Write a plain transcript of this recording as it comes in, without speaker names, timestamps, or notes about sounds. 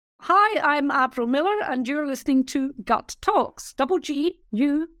Hi, I'm Avril Millar, and you're listening to Gut Talks. Double G,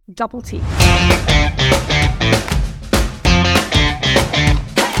 U, double T.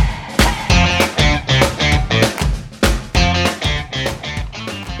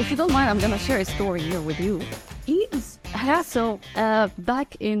 If you don't mind, I'm going to share a story here with you.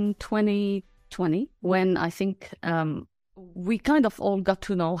 Back in 2020, when I think we kind of all got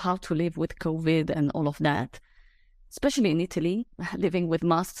to know how to live with COVID and all of that, especially in Italy, living with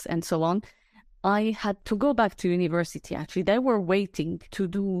masks and so on, I had to go back to university. Actually, they were waiting to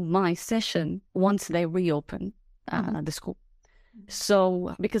do my session once they reopened the school.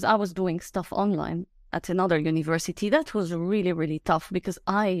 So, because I was doing stuff online at another university, that was really, really tough because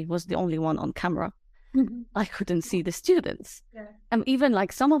I was the only one on camera. Mm-hmm. I couldn't see the students. Yeah. And even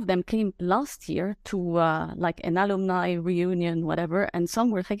like some of them came last year to like an alumni reunion, whatever. And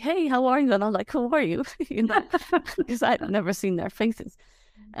some were like, hey, how are you? And I'm like, how are you? Because I'd never seen their faces.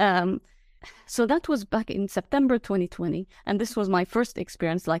 So that was back in September 2020. And this was my first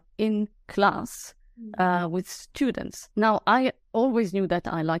experience like in class with students. Now, I always knew that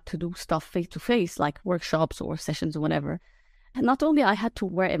I like to do stuff face-to-face, like workshops or sessions or whatever. And not only I had to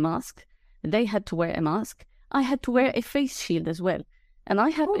wear a mask, they had to wear a mask. I had to wear a face shield as well. And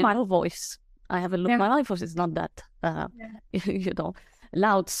I have my voice. I have my voice is not that,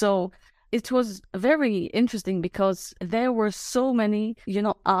 loud. So it was very interesting because there were so many,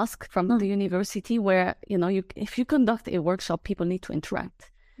 asks from the university where, if you conduct a workshop, people need to interact.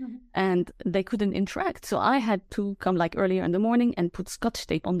 Mm-hmm. And they couldn't interact. So I had to come like earlier in the morning and put Scotch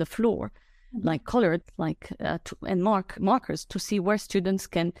tape on the floor. Like colored, and markers to see where students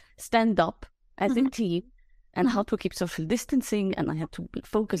can stand up as a team and how to keep social distancing. And I had to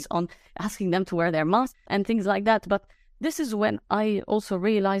focus on asking them to wear their mask and things like that. But this is when I also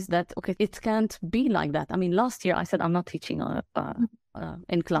realized that, okay, it can't be like that. I mean, last year I said, I'm not teaching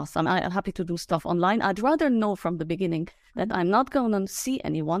in class. I'm happy to do stuff online. I'd rather know from the beginning that I'm not going to see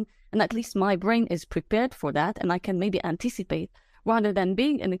anyone. And at least my brain is prepared for that. And I can maybe anticipate rather than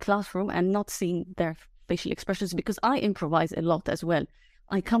being in a classroom and not seeing their facial expressions, because I improvise a lot as well.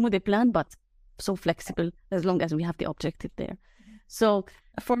 I come with a plan, but so flexible as long as we have the objective there. So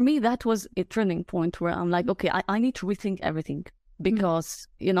for me, that was a turning point where I'm like, okay, I need to rethink everything because,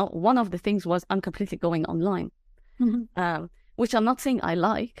 one of the things was I'm completely going online, which I'm not saying I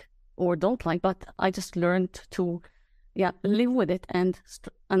like or don't like, but I just learned to live with it, and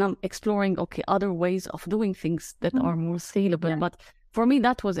I'm exploring other ways of doing things that are more scalable. Yeah. But for me,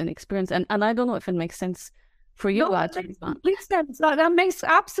 that was an experience, and I don't know if it makes sense for you. No, it makes complete sense. That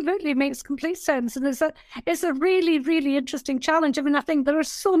absolutely makes complete sense, and it's a really, really interesting challenge. I mean, I think there are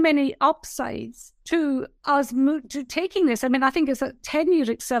so many upsides to us to taking this. I mean, I think it's a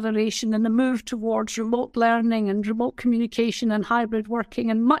 10-year acceleration in the move towards remote learning and remote communication and hybrid working,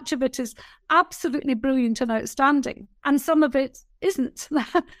 and much of it is absolutely brilliant and outstanding, and some of it isn't.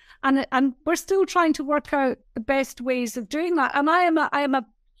 and we're still trying to work out the best ways of doing that. And I am a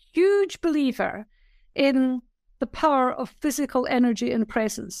huge believer in the power of physical energy and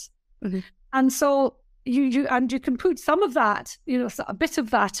presence. Mm-hmm. And so you can put some of that, a bit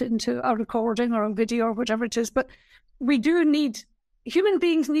of that into a recording or a video or whatever it is. But human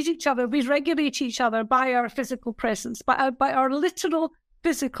beings need each other. We regulate each other by our physical presence, by our literal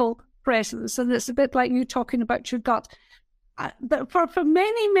physical presence. And it's a bit like you talking about your gut. But for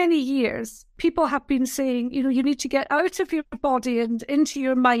many, many years, people have been saying, you need to get out of your body and into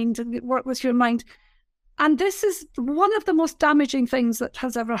your mind and work with your mind. And this is one of the most damaging things that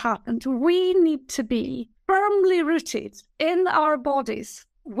has ever happened. We need to be firmly rooted in our bodies,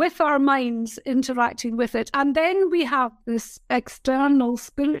 with our minds interacting with it. And then we have this external,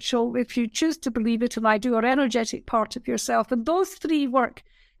 spiritual, if you choose to believe it, and I do, or energetic part of yourself. And those three work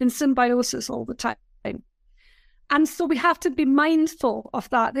in symbiosis all the time. And so we have to be mindful of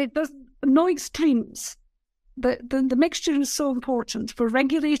that. There's no extremes. The mixture is so important for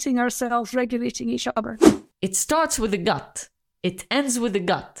regulating ourselves, regulating each other. It starts with the gut. It ends with the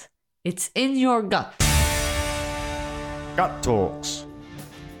gut. It's in your gut. Gut Talks.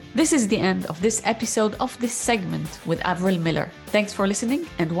 This is the end of this episode of this segment with Avril Millar. Thanks for listening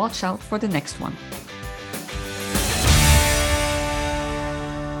and watch out for the next one.